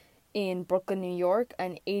In Brooklyn, New York,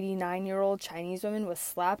 an 89-year-old Chinese woman was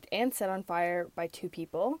slapped and set on fire by two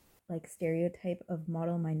people. Like stereotype of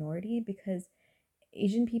model minority, because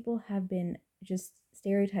Asian people have been just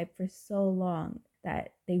stereotyped for so long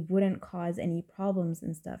that they wouldn't cause any problems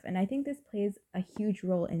and stuff. And I think this plays a huge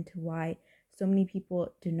role into why so many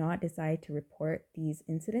people do not decide to report these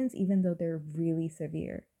incidents, even though they're really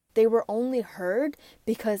severe. They were only heard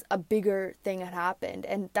because a bigger thing had happened,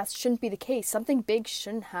 and that shouldn't be the case. Something big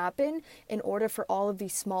shouldn't happen in order for all of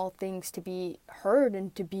these small things to be heard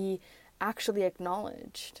and to be actually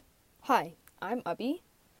acknowledged. Hi, I'm Abhi,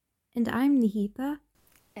 And I'm Nihita,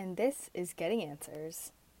 and this is Getting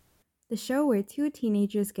Answers. the show where two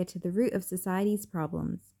teenagers get to the root of society's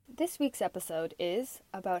problems. This week's episode is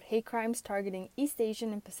about hate crimes targeting East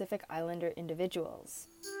Asian and Pacific Islander individuals.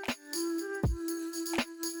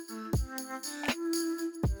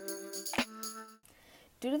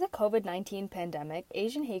 Due to the COVID-19 pandemic,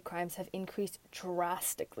 Asian hate crimes have increased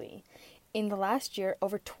drastically. In the last year,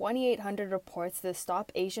 over 2,800 reports to the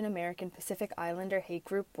Stop Asian American Pacific Islander Hate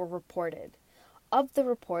Group were reported. Of the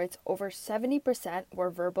reports, over 70%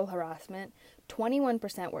 were verbal harassment,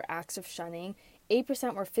 21% were acts of shunning,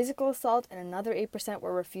 8% were physical assault, and another 8%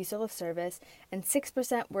 were refusal of service, and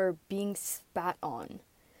 6% were being spat on.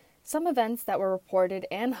 Some events that were reported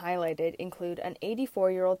and highlighted include an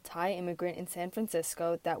 84-year-old Thai immigrant in San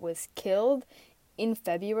Francisco that was killed in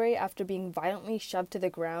February after being violently shoved to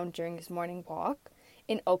the ground during his morning walk.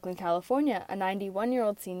 In Oakland, California, a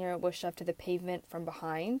 91-year-old senior was shoved to the pavement from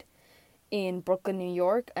behind. In Brooklyn, New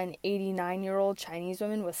York, an 89-year-old Chinese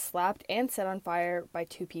woman was slapped and set on fire by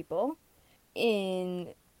two people.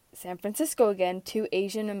 In San Francisco again, two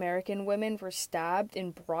Asian American women were stabbed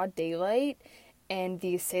in broad daylight, and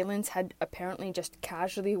the assailants had apparently just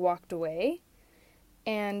casually walked away.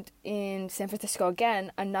 And in San Francisco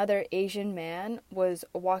again, another Asian man was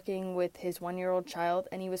walking with his 1-year-old child,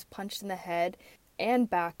 and he was punched in the head and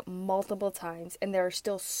back multiple times, and there are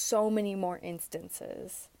still so many more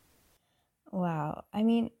instances. Wow. I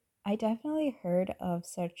mean, I definitely heard of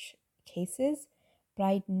such cases, but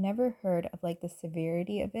I'd never heard of like the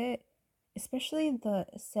severity of it, especially the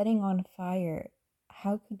setting on fire.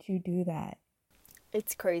 How could you do that?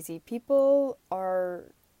 It's crazy. People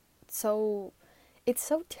are so it's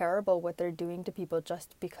so terrible what they're doing to people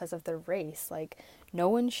just because of their race. Like, no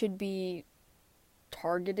one should be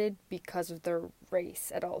targeted because of their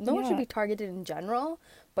race at all. No one should Yeah, be targeted in general,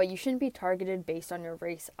 but you shouldn't be targeted based on your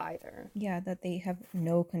race either. yeah, that they have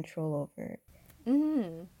no control over.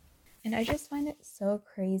 Mhm. And I just find it so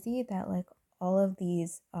crazy that like all of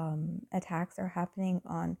these attacks are happening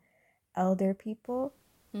on elder people.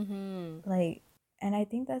 Mhm. Like, and I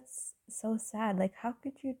think that's so sad. Like, how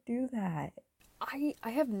could you do that? I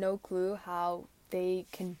have no clue how they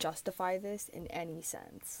can justify this in any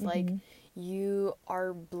sense. Like, Mm-hmm. you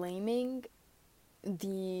are blaming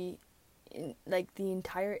the the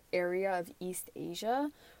entire area of East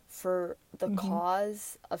Asia for the Mm-hmm.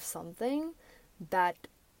 cause of something that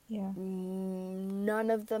Yeah. none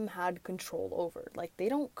of them had control over. Like, they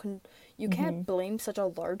don't you Mm-hmm. can't blame such a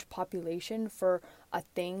large population for a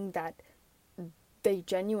thing that they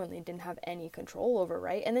genuinely didn't have any control over,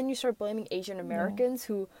 right? And then you start blaming Asian Yeah. Americans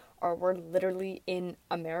who were literally in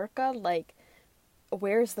America. Like,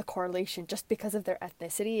 where's the correlation? Just because of their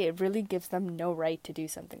ethnicity, it really gives them no right to do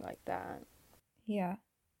something like that. Yeah.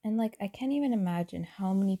 And like, I can't even imagine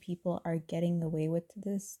how many people are getting away with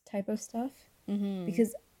this type of stuff Mm-hmm.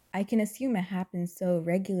 because I can assume it happens so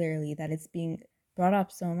regularly that it's being brought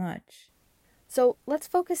up so much. So let's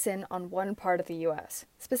focus in on one part of the US,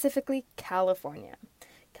 specifically California.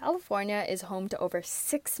 California is home to over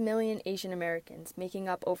 6 million Asian Americans, making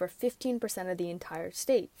up over 15% of the entire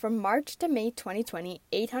state. From March to May 2020,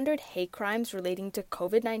 800 hate crimes relating to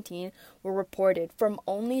COVID-19 were reported from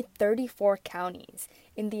only 34 counties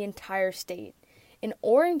in the entire state. In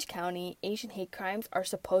Orange County, Asian hate crimes are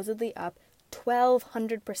supposedly up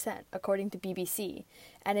 1,200%, according to BBC,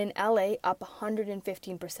 and in LA, up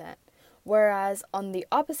 115%. Whereas on the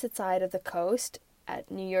opposite side of the coast,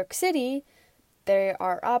 at New York City, they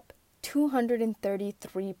are up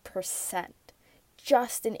 233%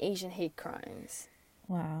 just in Asian hate crimes.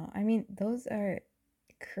 Wow. I mean, those are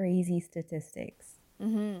crazy statistics.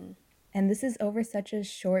 Mm-hmm. And this is over such a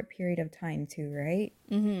short period of time, too, right?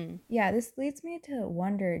 Mm-hmm. Yeah, this leads me to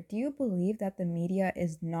wonder, do you believe that the media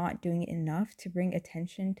is not doing enough to bring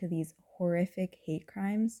attention to these horrific hate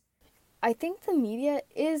crimes? I think the media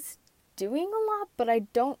is doing a lot, but I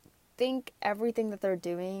don't think everything that they're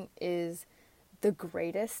doing is the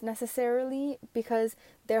greatest necessarily, because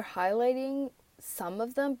they're highlighting some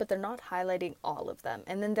of them, but they're not highlighting all of them.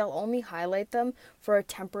 And then they'll only highlight them for a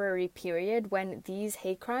temporary period when these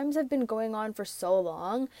hate crimes have been going on for so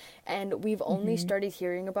long, and we've only Mm-hmm. started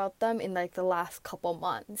hearing about them in like the last couple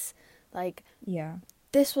months. Like, Yeah.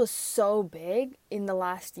 this was so big in the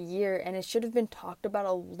last year, and it should have been talked about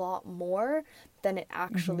a lot more than it Mm-hmm.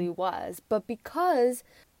 actually was. But because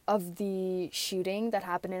of the shooting that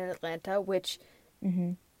happened in Atlanta, which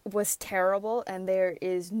Mm-hmm. was terrible, and there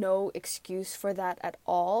is no excuse for that at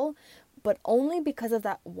all, but only because of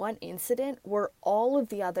that one incident were all of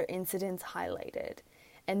the other incidents highlighted.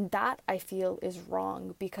 And that I feel is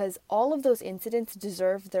wrong, because all of those incidents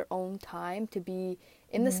deserve their own time to be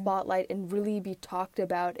in the Yeah. spotlight and really be talked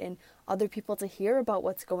about and other people to hear about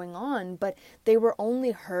what's going on. But they were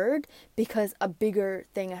only heard because a bigger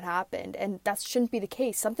thing had happened. And that shouldn't be the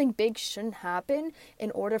case. Something big shouldn't happen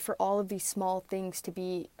in order for all of these small things to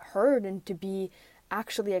be heard and to be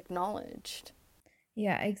actually acknowledged.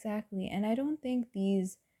 Yeah, exactly. And I don't think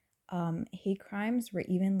these hate crimes were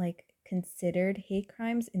even like considered hate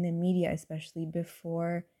crimes in the media, especially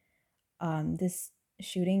before this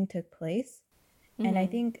shooting took place. And I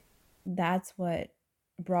Mm-hmm. think that's what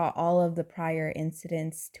brought all of the prior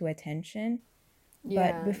incidents to attention. But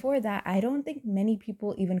Yeah. before that, I don't think many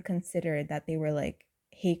people even considered that they were like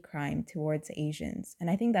hate crime towards Asians. And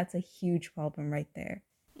I think that's a huge problem right there.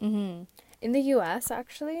 Mm-hmm. In the US,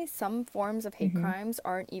 actually, some forms of hate Mm-hmm. crimes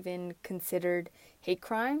aren't even considered hate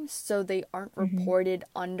crimes, so they aren't Mm-hmm. reported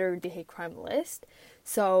under the hate crime list.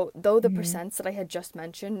 So, though the Mm-hmm. percents that I had just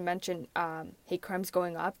mentioned hate crimes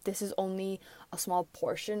going up, this is only a small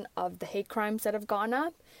portion of the hate crimes that have gone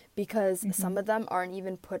up, because Mm-hmm. some of them aren't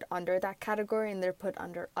even put under that category and they're put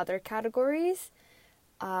under other categories.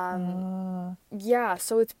 Oh, Yeah,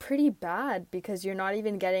 so it's pretty bad because you're not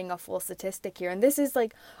even getting a full statistic here. And this is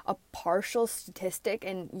like a partial statistic,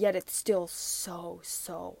 and yet it's still so,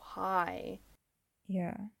 so high.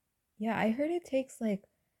 yeah. Yeah, I heard it takes like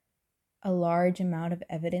a large amount of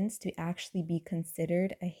evidence to actually be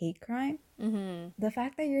considered a hate crime. Mm-hmm. The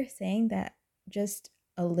fact that you're saying that just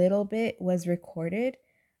a little bit was recorded,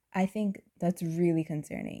 I think that's really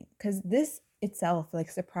concerning because this itself like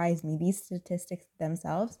surprised me. These statistics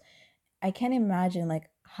themselves, I can't imagine like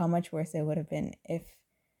how much worse it would have been if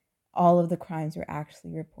all of the crimes were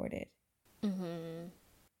actually reported. Mm-hmm.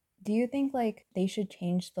 Do you think like they should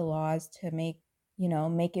change the laws to make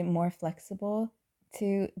it more flexible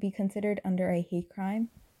to be considered under a hate crime?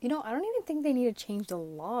 I don't even think they need to change the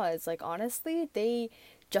laws. Like, honestly, they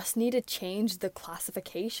just need to change the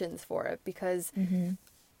classifications for it, because Mm-hmm.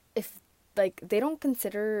 if like they don't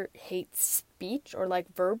consider hate speech or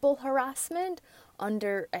like verbal harassment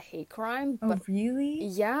under a hate crime, Oh, but really?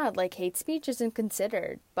 yeah, like hate speech isn't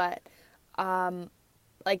considered, but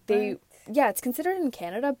like What? they yeah, it's considered in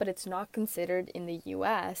Canada, but it's not considered in the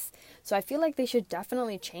US. So I feel like they should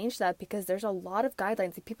definitely change that, because there's a lot of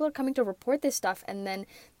guidelines. Like, people are coming to report this stuff, and then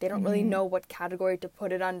they don't really Mm-hmm. know what category to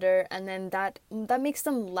put it under, and then that makes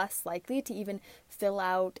them less likely to even fill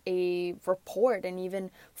out a report and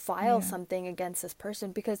even file Yeah. something against this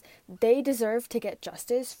person, because they deserve to get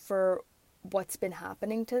justice for what's been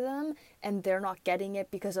happening to them, and they're not getting it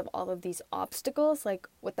because of all of these obstacles. Like,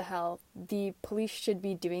 what the hell? The police should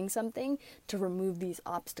be doing something to remove these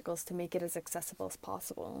obstacles to make it as accessible as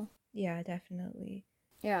possible. Yeah, definitely.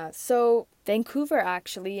 Yeah, so Vancouver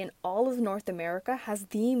actually in all of North America has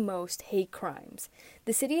the most hate crimes.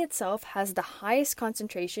 The city itself has the highest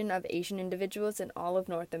concentration of Asian individuals in all of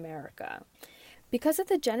North America. Because of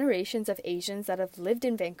the generations of Asians that have lived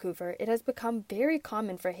in Vancouver, it has become very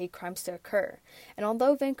common for hate crimes to occur. And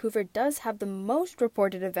although Vancouver does have the most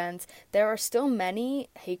reported events, there are still many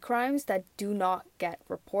hate crimes that do not get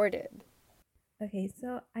reported. Okay,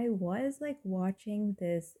 so I was like watching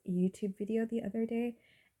this YouTube video the other day,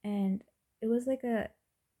 and it was like a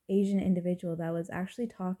Asian individual that was actually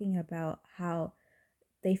talking about how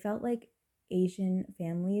they felt like Asian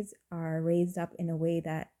families are raised up in a way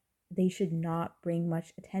that they should not bring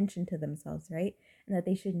much attention to themselves, right? And that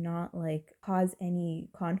they should not like cause any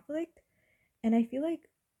conflict. And I feel like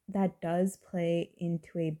that does play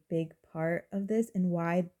into a big part of this and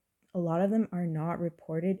why a lot of them are not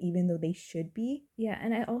reported even though they should be. Yeah,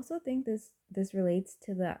 and I also think this relates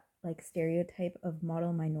to the like stereotype of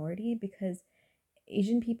model minority because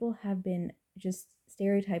Asian people have been just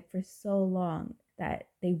stereotyped for so long that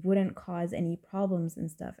they wouldn't cause any problems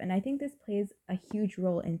and stuff. And I think this plays a huge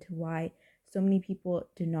role into why so many people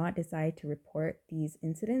do not decide to report these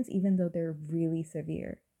incidents even though they're really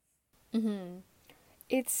severe. Mm-hmm.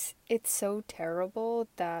 It's so terrible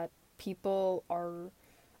that people are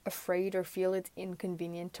afraid or feel it's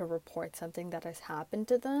inconvenient to report something that has happened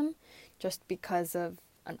to them just because of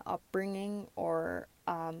an upbringing or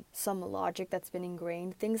some logic that's been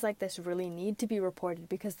ingrained. Things like this really need to be reported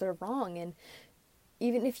because they're wrong. And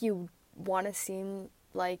even if you want to seem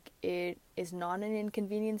like it is not an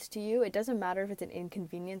inconvenience to you, it doesn't matter if it's an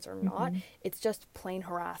inconvenience or not. It's just plain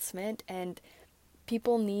harassment, and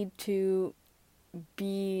people need to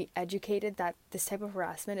be educated that this type of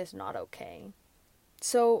harassment is not okay.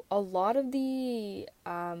 So a lot of the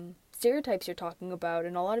stereotypes you're talking about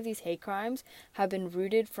and a lot of these hate crimes have been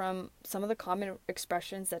rooted from some of the common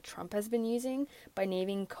expressions that Trump has been using by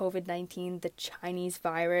naming COVID-19 the Chinese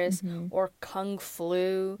virus or Kung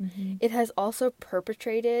flu. It has also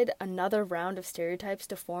perpetrated another round of stereotypes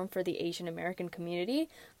to form for the Asian American community,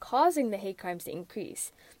 causing the hate crimes to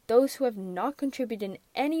increase. Those who have not contributed in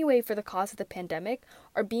any way for the cause of the pandemic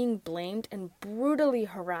are being blamed and brutally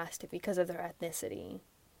harassed because of their ethnicity.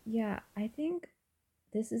 Yeah, I think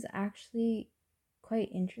this is actually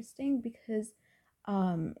quite interesting because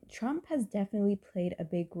Trump has definitely played a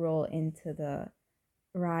big role into the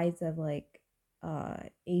rise of like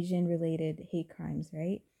Asian related hate crimes,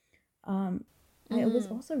 right? I was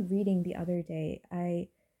also reading the other day, I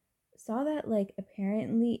saw that like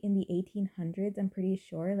apparently in the 1800s, I'm pretty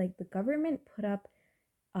sure, like the government put up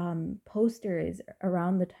posters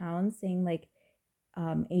around the town saying like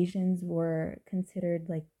Asians were considered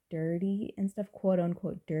like dirty and stuff, quote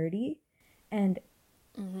unquote dirty. And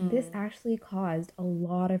this actually caused a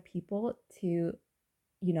lot of people to,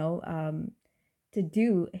 you know, to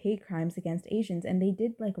do hate crimes against Asians. And they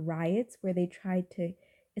did like riots where they tried to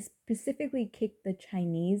specifically kick the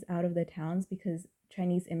Chinese out of the towns because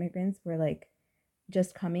Chinese immigrants were like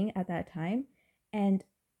just coming at that time. And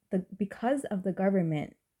because of the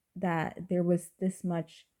government, that there was this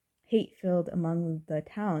much hate filled among the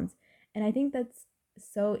towns. And I think that's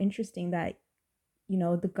so interesting that, you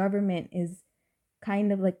know, the government is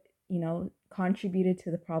kind of like, you know, contributed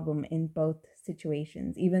to the problem in both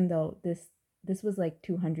situations, even though this was like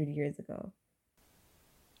 200 years ago.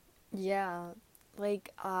 Yeah,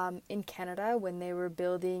 like in Canada when they were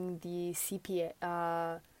building the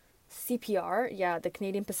CPR, yeah, the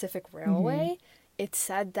Canadian Pacific Mm-hmm. Railway, it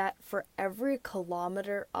said that for every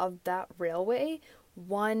kilometer of that railway,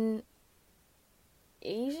 one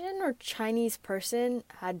Asian or Chinese person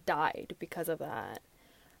had died because of that.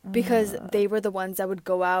 Because Uh, they were the ones that would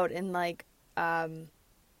go out and like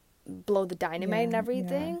blow the dynamite and yeah, yeah.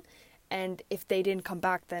 everything. And if they didn't come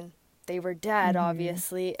back, then they were dead, Mm-hmm.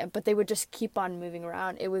 obviously. But they would just keep on moving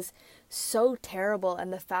around. It was so terrible.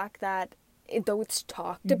 And the fact that though it's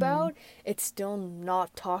talked Mm-hmm. about, it's still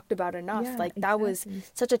not talked about enough. Yeah, Like, that was exactly.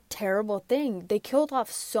 such a terrible thing. They killed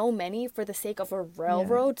off so many for the sake of a Yeah,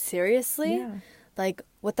 railroad. Seriously? yeah. Like,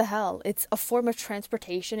 what the hell? It's a form of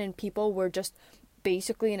transportation, and people were just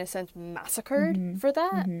basically, in a sense, massacred Mm-hmm. for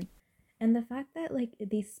that. Mm-hmm. And the fact that like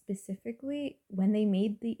they specifically, when they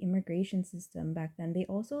made the immigration system back then, they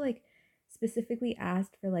also like specifically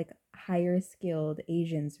asked for like higher skilled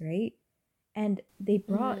Asians, right? And they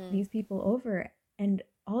brought Mm-hmm. these people over, and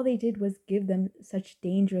all they did was give them such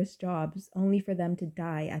dangerous jobs only for them to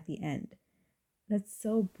die at the end. That's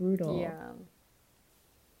so brutal. Yeah.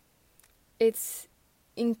 It's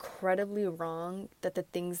incredibly wrong that the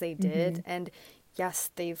things they Mm-hmm. did, and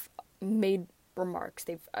yes, they've made remarks.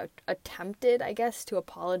 They've attempted, I guess, to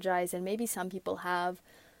apologize, and maybe some people have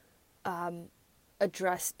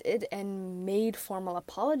addressed it and made formal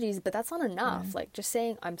apologies, but that's not Yeah. enough. Like, just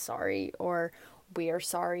saying, I'm sorry, or we are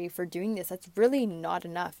sorry for doing this, that's really not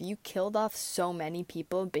enough. You killed off so many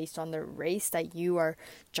people based on their race that you are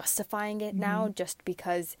justifying it Mm-hmm. now just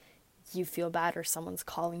because you feel bad or someone's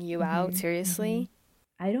calling you out. Mm-hmm. Mm-hmm. Seriously?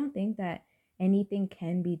 I don't think that anything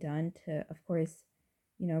can be done to, of course,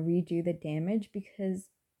 you know, redo the damage because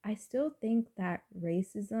I still think that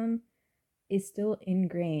racism is still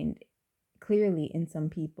ingrained clearly in some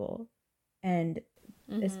people. And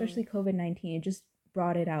Mm-hmm. especially COVID-19, it just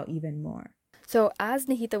brought it out even more. So, as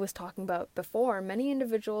Nahita was talking about before, many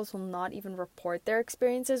individuals will not even report their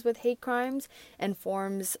experiences with hate crimes and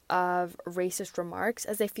forms of racist remarks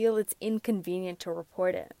as they feel it's inconvenient to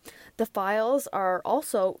report it. The files are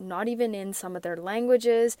also not even in some of their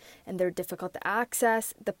languages and they're difficult to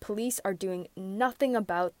access. The police are doing nothing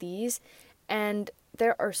about these, and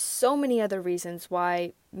there are so many other reasons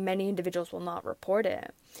why many individuals will not report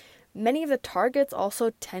it. Many of the targets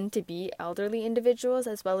also tend to be elderly individuals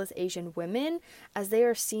as well as Asian women, as they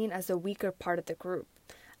are seen as the weaker part of the group.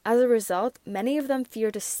 As a result, many of them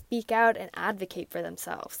fear to speak out and advocate for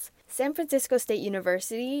themselves. San Francisco State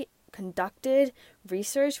University conducted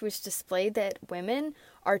research which displayed that women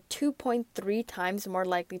are 2.3 times more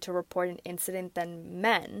likely to report an incident than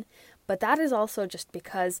men. But that is also just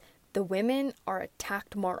because the women are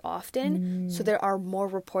attacked more often, so there are more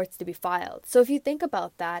reports to be filed. So if you think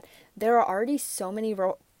about that, there are already so many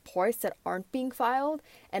reports that aren't being filed,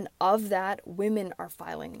 and of that, women are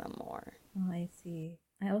filing them more. Oh, I see.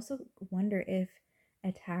 I also wonder if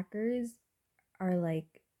attackers are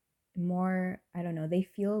like more, I don't know, they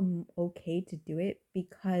feel okay to do it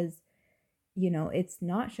because, it's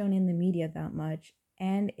not shown in the media that much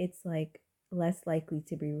and it's like less likely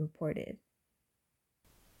to be reported.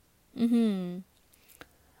 Mm-hmm.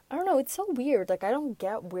 I don't know, it's so weird. Like, I don't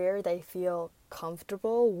get where they feel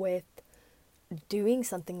comfortable with doing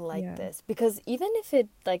something like Yeah. this. Because even if it,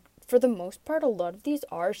 like, for the most part, a lot of these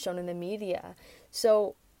are shown in the media.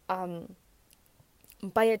 So,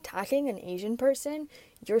 by attacking an Asian person,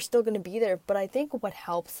 you're still going to be there. But I think what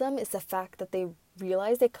helps them is the fact that they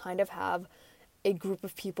realize they kind of have a group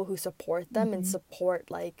of people who support them and Mm-hmm. support,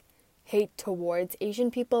 like, hate towards Asian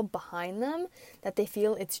people behind them, that they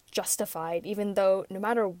feel it's justified, even though no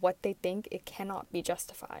matter what they think, it cannot be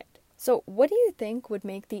justified. So, what do you think would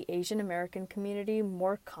make the Asian American community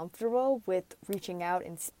more comfortable with reaching out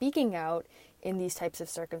and speaking out in these types of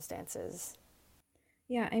circumstances?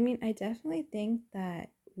 Yeah, I mean, I definitely think that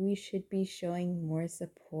we should be showing more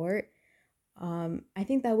support. I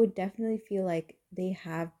think that would definitely feel like they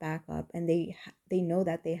have backup and they know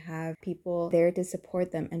that they have people there to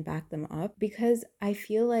support them and back them up because I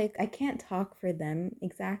feel like I can't talk for them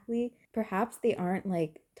exactly. Perhaps they aren't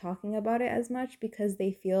like talking about it as much because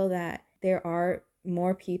they feel that there are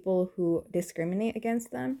more people who discriminate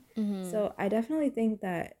against them. Mm-hmm. So I definitely think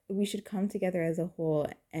that we should come together as a whole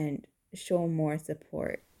and show more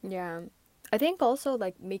support. Yeah. I think also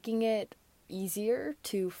like making it easier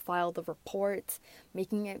to file the reports,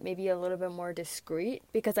 making it maybe a little bit more discreet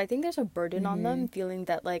because I think there's a burden on Mm-hmm. them feeling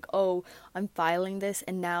that like, oh, I'm filing this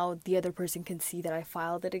and now the other person can see that I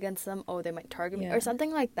filed it against them. Oh, they might target me or Yeah.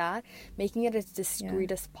 something like that. Making it as Yeah.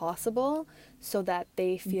 discreet as possible so that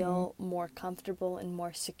they Mm-hmm. feel more comfortable and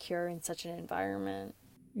more secure in such an environment.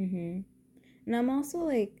 Mm-hmm. And I'm also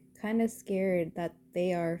like kind of scared that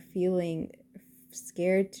they are feeling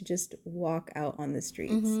scared to just walk out on the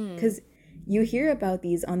streets. Mm-hmm. Because you hear about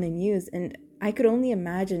these on the news, and I could only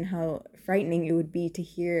imagine how frightening it would be to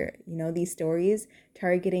hear, these stories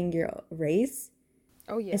targeting your race,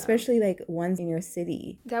 Oh yeah. especially like ones in your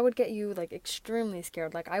city. That would get you like extremely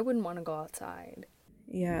scared. Like I wouldn't want to go outside.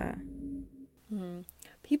 Yeah. Hmm.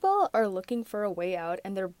 People are looking for a way out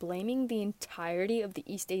and they're blaming the entirety of the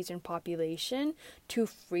East Asian population to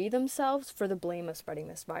free themselves for the blame of spreading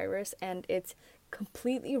this virus. And it's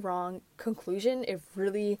completely wrong conclusion. It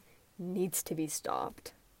really needs to be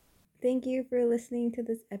stopped. Thank you for listening to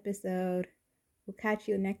this episode. We'll catch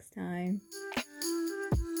you next time.